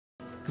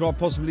Could I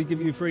possibly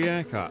give you a free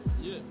haircut?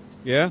 Yeah.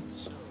 Yeah?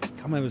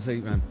 Come have a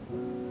seat, man.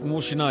 And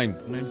what's your name?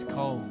 My name's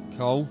Cole.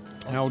 Cole.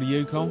 How old are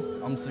you, Cole?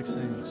 I'm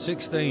 16.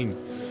 16.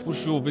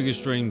 What's your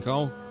biggest dream,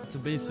 Cole? To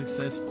be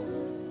successful.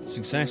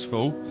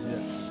 Successful? Yeah.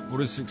 What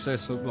does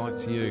success look like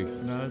to you?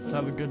 You know, to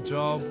have a good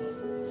job,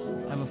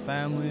 have a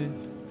family.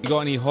 You got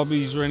any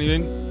hobbies or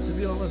anything? To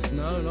be honest,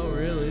 no, not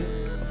really.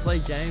 I play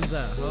games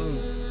at home.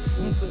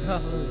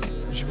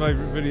 What's your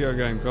favourite video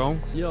game, Cole?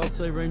 Yeah, I'd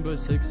say Rainbow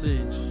Six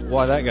Siege.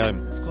 Why that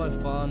game? It's quite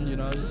fun, you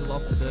know, there's a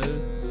lot to do.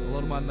 A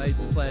lot of my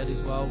mates play it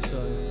as well, so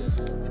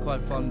it's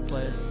quite fun to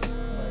play it.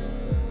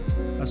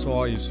 That's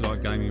why I used to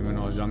like gaming when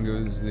I was younger,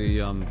 is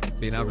the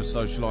being able to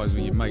socialise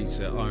with your mates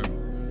at home.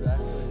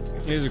 Exactly.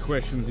 Here's a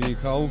question for you,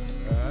 Cole.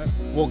 Alright.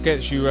 What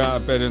gets you out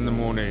of bed in the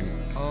morning?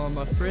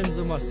 My friends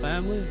and my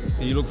family.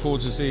 Do you look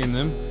forward to seeing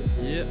them?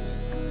 Yep,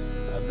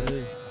 I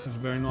do. That's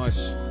very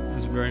nice.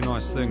 That's a very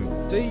nice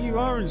thing. See, you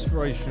are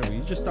inspirational,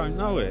 you just don't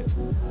know it.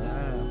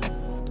 Yeah.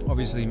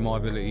 Obviously, my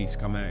ability to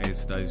come out here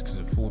today is because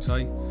of Forte.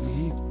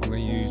 I'm going to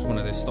use one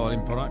of their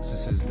styling products.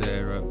 This is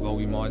their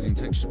volumizing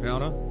texture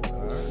powder.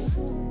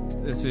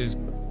 This is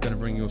going to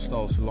bring your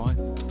style to life.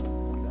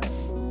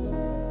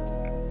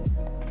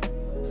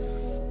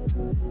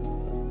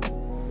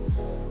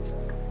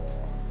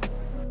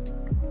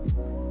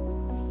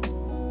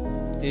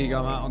 Here you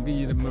go, mate. I'll give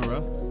you the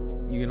mirror.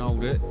 You can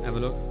hold it. Have a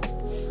look.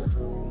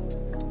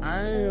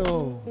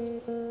 Ow,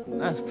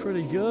 that's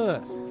pretty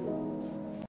good.